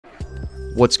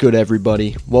What's good,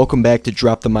 everybody? Welcome back to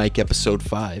Drop the Mic episode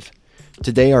 5.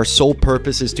 Today our sole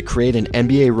purpose is to create an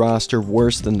NBA roster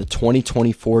worse than the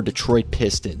 2024 Detroit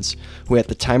Pistons, who at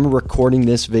the time of recording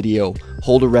this video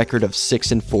hold a record of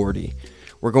 6-40.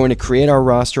 We're going to create our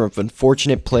roster of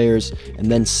unfortunate players and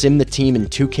then sim the team in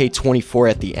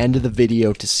 2K24 at the end of the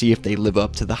video to see if they live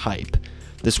up to the hype.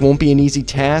 This won't be an easy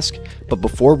task, but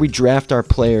before we draft our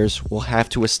players, we'll have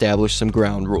to establish some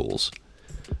ground rules.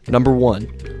 Number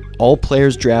 1. All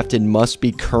players drafted must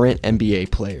be current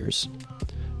NBA players.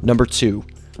 Number 2.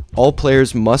 All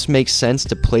players must make sense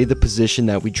to play the position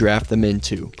that we draft them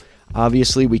into.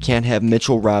 Obviously, we can't have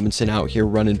Mitchell Robinson out here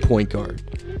running point guard.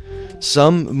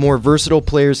 Some more versatile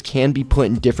players can be put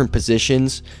in different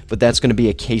positions, but that's going to be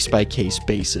a case-by-case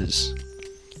basis.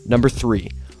 Number 3.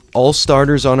 All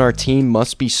starters on our team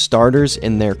must be starters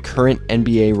in their current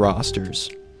NBA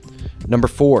rosters. Number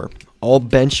 4. All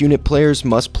bench unit players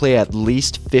must play at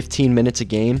least 15 minutes a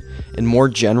game, and more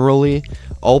generally,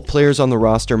 all players on the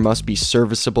roster must be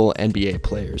serviceable NBA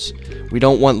players. We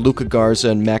don't want Luka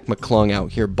Garza and Mac McClung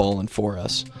out here balling for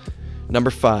us. Number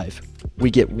 5.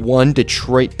 We get one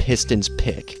Detroit Pistons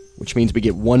pick, which means we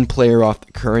get one player off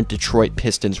the current Detroit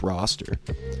Pistons roster.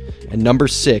 And number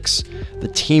 6, the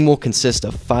team will consist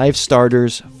of 5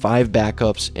 starters, 5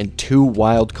 backups, and 2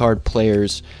 wildcard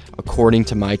players according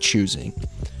to my choosing.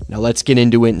 Now let's get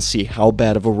into it and see how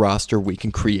bad of a roster we can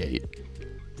create.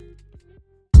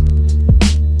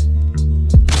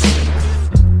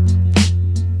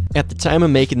 At the time of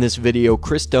making this video,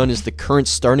 Chris Dunn is the current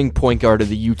starting point guard of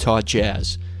the Utah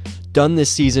Jazz. Dunn this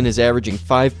season is averaging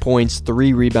 5 points,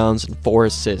 3 rebounds, and 4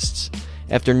 assists.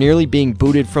 After nearly being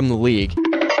booted from the league,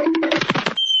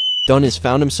 Dunn has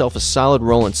found himself a solid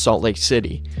role in Salt Lake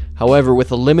City. However,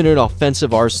 with a limited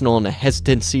offensive arsenal and a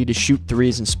hesitancy to shoot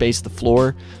threes and space the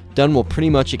floor, Dunn will pretty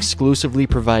much exclusively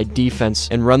provide defense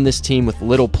and run this team with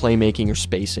little playmaking or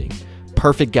spacing.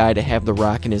 Perfect guy to have the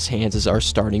rock in his hands as our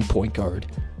starting point guard.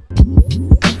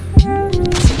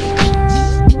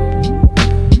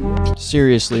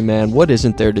 Seriously, man, what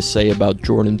isn't there to say about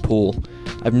Jordan Poole?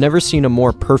 I've never seen a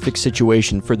more perfect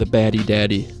situation for the baddie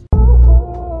daddy.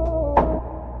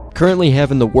 Currently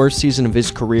having the worst season of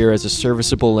his career as a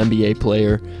serviceable NBA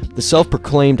player, the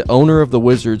self-proclaimed owner of the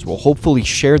Wizards will hopefully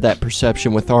share that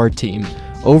perception with our team,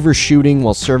 overshooting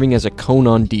while serving as a cone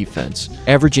on defense.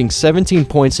 Averaging 17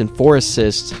 points and 4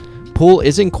 assists, Poole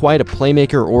isn't quite a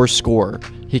playmaker or scorer,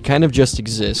 he kind of just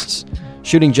exists.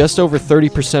 Shooting just over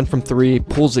 30% from 3,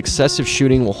 Poole's excessive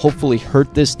shooting will hopefully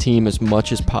hurt this team as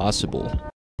much as possible.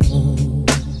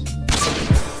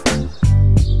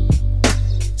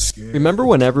 Remember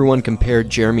when everyone compared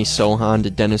Jeremy Sochan to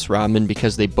Dennis Rodman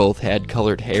because they both had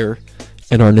colored hair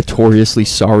and are notoriously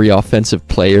sorry offensive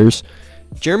players?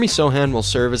 Jeremy Sochan will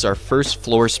serve as our first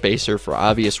floor spacer for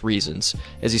obvious reasons,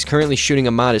 as he's currently shooting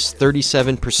a modest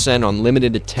 37% on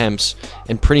limited attempts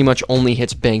and pretty much only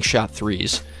hits bank shot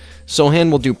threes. Sochan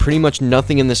will do pretty much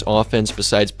nothing in this offense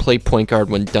besides play point guard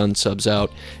when Dunn subs out,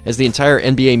 as the entire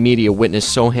NBA media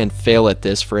witnessed Sochan fail at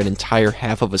this for an entire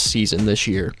half of a season this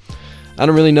year. I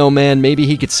don't really know, man, maybe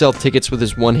he could sell tickets with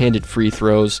his one-handed free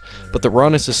throws, but the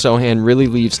rawness of Sochan really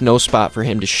leaves no spot for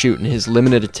him to shoot in his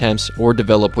limited attempts or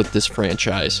develop with this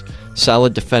franchise.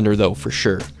 Solid defender though, for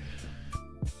sure.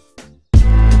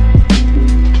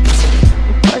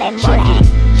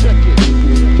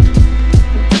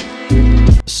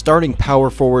 Starting power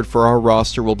forward for our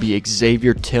roster will be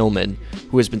Xavier Tillman,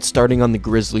 who has been starting on the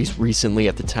Grizzlies recently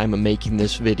at the time of making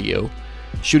this video.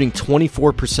 Shooting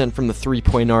 24% from the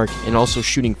three-point arc and also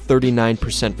shooting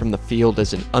 39% from the field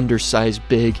as an undersized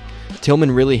big, Tillman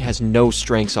really has no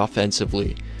strengths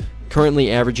offensively.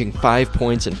 Currently averaging 5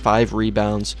 points and 5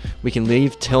 rebounds, we can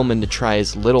leave Tillman to try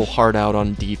his little heart out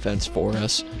on defense for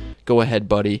us. Go ahead,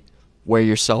 buddy. Wear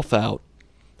yourself out.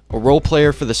 A role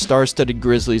player for the star-studded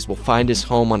Grizzlies will find his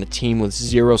home on a team with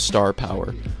 0 star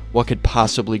power. What could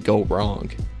possibly go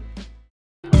wrong?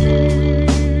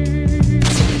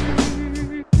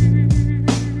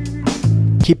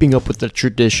 Keeping up with the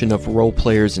tradition of role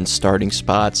players in starting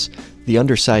spots, the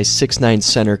undersized 6'9"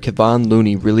 center Kevon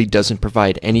Looney really doesn't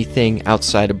provide anything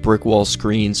outside of brick wall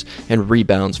screens and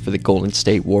rebounds for the Golden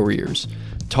State Warriors.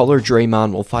 Taller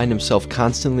Draymond will find himself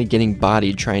constantly getting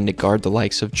bodied trying to guard the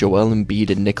likes of Joel Embiid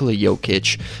and Nikola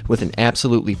Jokic with an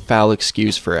absolutely foul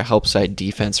excuse for a help side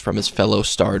defense from his fellow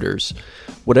starters.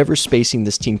 Whatever spacing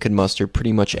this team could muster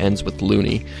pretty much ends with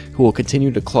Looney, who will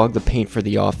continue to clog the paint for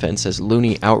the offense as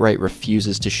Looney outright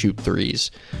refuses to shoot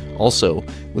threes. Also,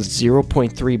 with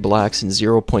 0.3 blocks and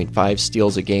 0.5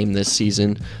 steals a game this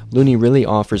season, Looney really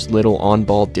offers little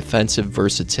on-ball defensive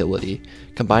versatility.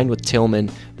 Combined with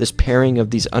Tillman, this pairing of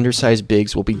these undersized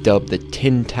bigs will be dubbed the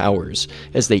Tin Towers,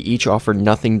 as they each offer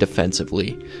nothing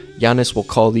defensively. Giannis will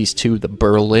call these two the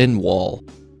Berlin Wall.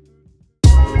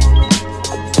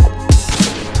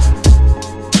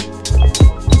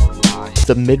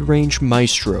 The mid-range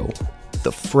maestro,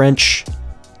 the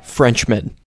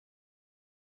Frenchman.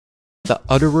 The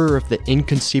utterer of the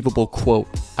inconceivable quote,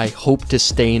 "I hope to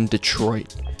stay in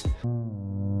Detroit."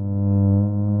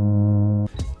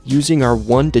 Using our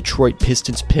one Detroit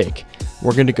Pistons pick,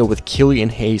 we're going to go with Killian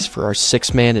Hayes for our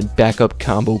 6-man and backup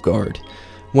combo guard.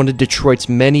 One of Detroit's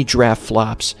many draft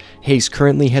flops, Hayes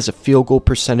currently has a field goal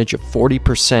percentage of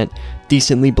 40%,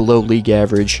 decently below league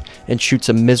average, and shoots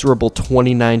a miserable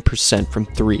 29% from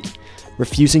 3.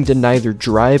 Refusing to neither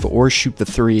drive or shoot the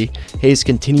 3, Hayes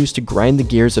continues to grind the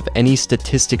gears of any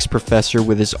statistics professor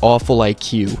with his awful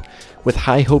IQ. With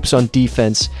high hopes on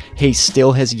defense, Hayes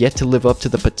still has yet to live up to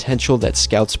the potential that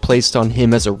scouts placed on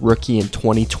him as a rookie in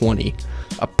 2020.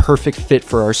 A perfect fit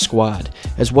for our squad,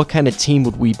 as what kind of team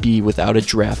would we be without a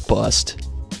draft bust?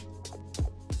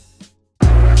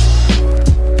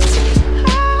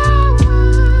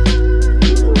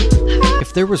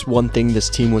 If there was one thing this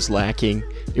team was lacking,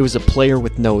 it was a player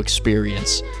with no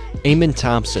experience. Amen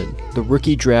Thompson, the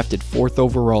rookie drafted 4th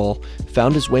overall,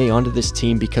 found his way onto this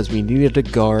team because we needed a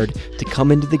guard to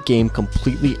come into the game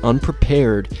completely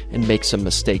unprepared and make some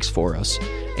mistakes for us.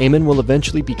 Amen will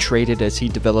eventually be traded as he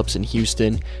develops in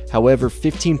Houston. However,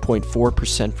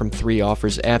 15.4% from 3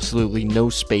 offers absolutely no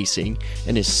spacing,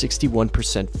 and his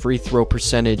 61% free throw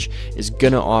percentage is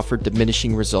gonna offer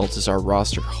diminishing results as our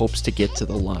roster hopes to get to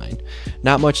the line.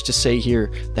 Not much to say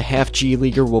here. The half G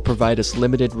leaguer will provide us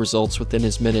limited results within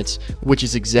his minutes, which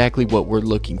is exactly what we're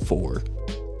looking for.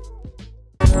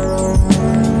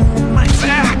 My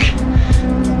back!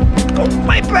 Oh,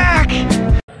 my back!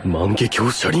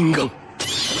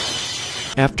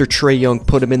 After Trae Young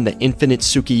put him in the infinite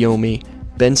Tsukiyomi,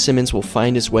 Ben Simmons will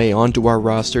find his way onto our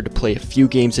roster to play a few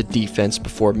games of defense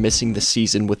before missing the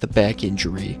season with a back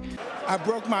injury. I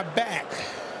broke my back.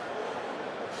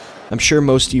 I'm sure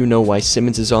most of you know why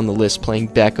Simmons is on the list playing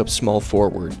backup small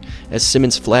forward, as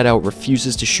Simmons flat out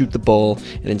refuses to shoot the ball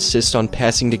and insists on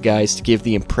passing to guys to give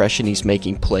the impression he's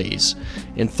making plays.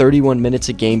 In 31 minutes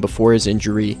a game before his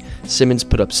injury, Simmons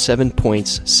put up 7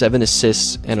 points, 7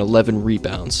 assists, and 11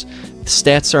 rebounds. The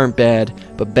stats aren't bad,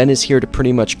 but Ben is here to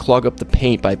pretty much clog up the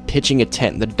paint by pitching a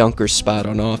tent in the dunker spot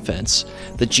on offense.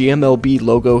 The GMLB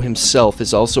logo himself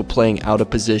is also playing out of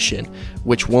position,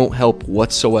 which won't help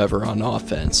whatsoever on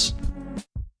offense.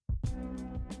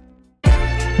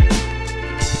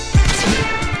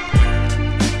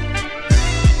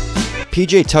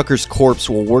 PJ Tucker's corpse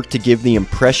will work to give the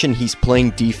impression he's playing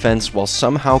defense while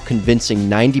somehow convincing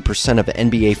 90% of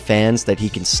NBA fans that he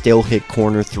can still hit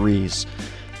corner threes.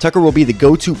 Tucker will be the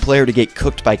go-to player to get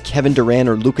cooked by Kevin Durant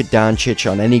or Luka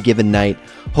Doncic on any given night,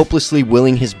 hopelessly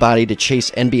willing his body to chase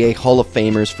NBA Hall of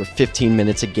Famers for 15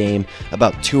 minutes a game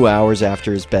about 2 hours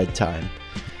after his bedtime.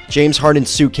 James Harden's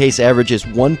suitcase averages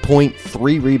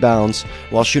 1.3 rebounds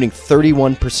while shooting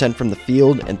 31% from the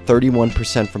field and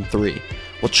 31% from 3.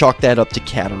 We'll chalk that up to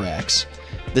cataracts.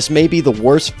 This may be the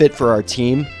worst fit for our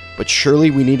team, but surely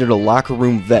we needed a locker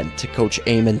room vet to coach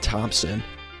Amen Thompson.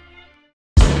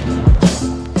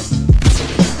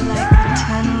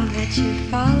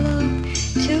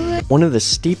 One of the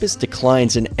steepest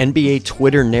declines in NBA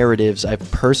Twitter narratives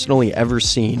I've personally ever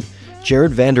seen,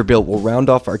 Jared Vanderbilt will round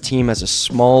off our team as a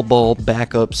small ball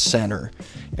backup center.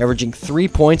 Averaging 3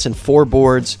 points and 4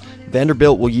 boards,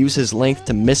 Vanderbilt will use his length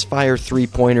to misfire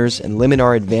 3-pointers and limit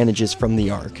our advantages from the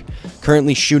arc.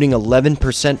 Currently shooting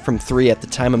 11% from 3 at the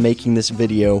time of making this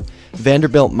video,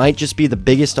 Vanderbilt might just be the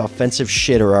biggest offensive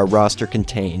shitter our roster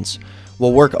contains.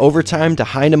 We'll work overtime to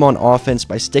hide him on offense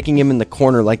by sticking him in the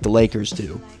corner like the Lakers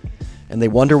do. And they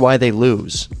wonder why they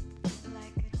lose.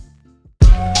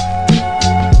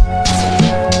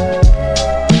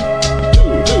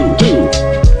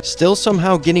 Still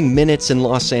somehow getting minutes in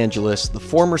Los Angeles, the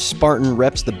former Spartan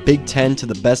reps the Big Ten to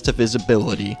the best of his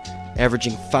ability,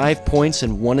 averaging 5 points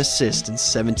and 1 assist in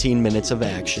 17 minutes of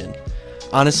action.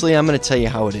 Honestly, I'm going to tell you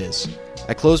how it is.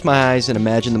 I closed my eyes and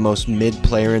imagined the most mid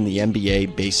player in the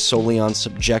NBA based solely on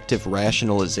subjective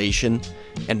rationalization,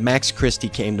 and Max Christie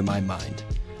came to my mind.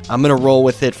 I'm going to roll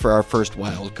with it for our first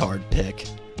wild card pick.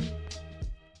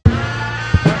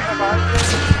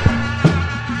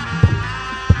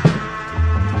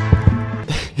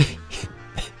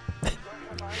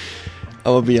 I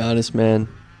will be honest, man.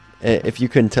 If you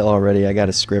couldn't tell already, I got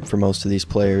a script for most of these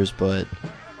players, but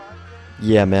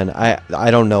yeah, man,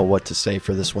 I don't know what to say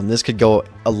for this one. This could go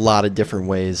a lot of different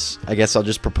ways. I guess I'll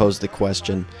just propose the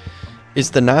question.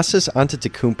 Is Thanasis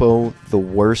Antetokounmpo the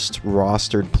worst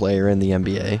rostered player in the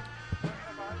NBA?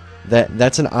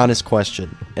 That's an honest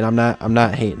question, and I'm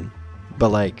not hating, but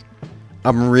like,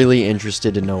 I'm really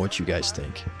interested to know what you guys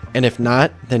think. And if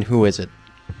not, then who is it?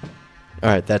 All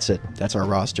right, that's it. That's our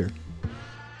roster.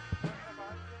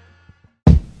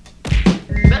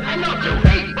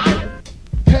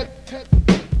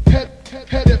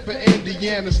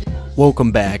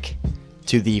 Welcome back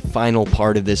to the final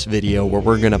part of this video where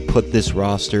we're going to put this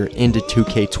roster into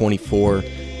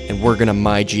 2K24 and we're going to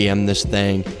MyGM this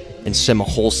thing and sim a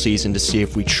whole season to see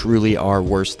if we truly are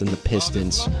worse than the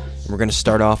Pistons. And we're going to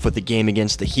start off with the game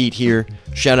against the Heat here.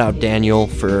 Shout out Daniel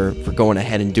for going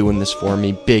ahead and doing this for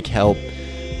me. Big help.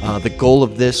 The goal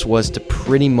of this was to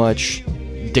pretty much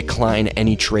decline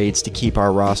any trades to keep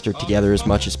our roster together as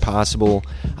much as possible.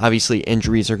 Obviously,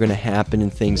 injuries are going to happen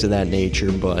and things of that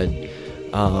nature, but,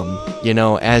 you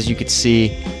know, as you could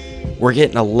see, we're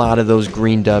getting a lot of those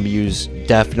green W's,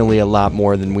 definitely a lot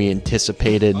more than we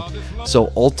anticipated.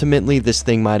 So ultimately, this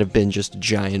thing might have been just a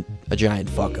giant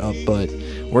fuck up, but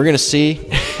we're going to see.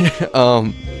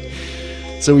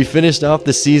 So we finished off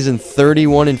the season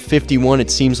 31-51. It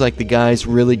seems like the guys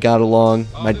really got along.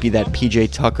 Might be that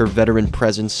PJ Tucker veteran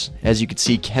presence. As you can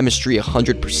see, chemistry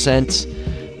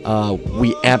 100%.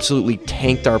 We absolutely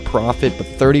tanked our profit, but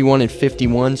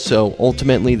 31-51. So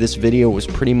ultimately, this video was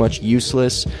pretty much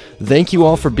useless. Thank you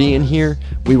all for being here.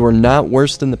 We were not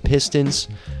worse than the Pistons.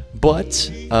 But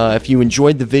if you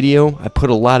enjoyed the video, I put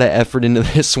a lot of effort into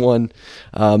this one.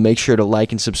 Make sure to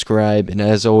like and subscribe. And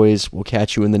as always, we'll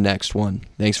catch you in the next one.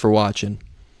 Thanks for watching.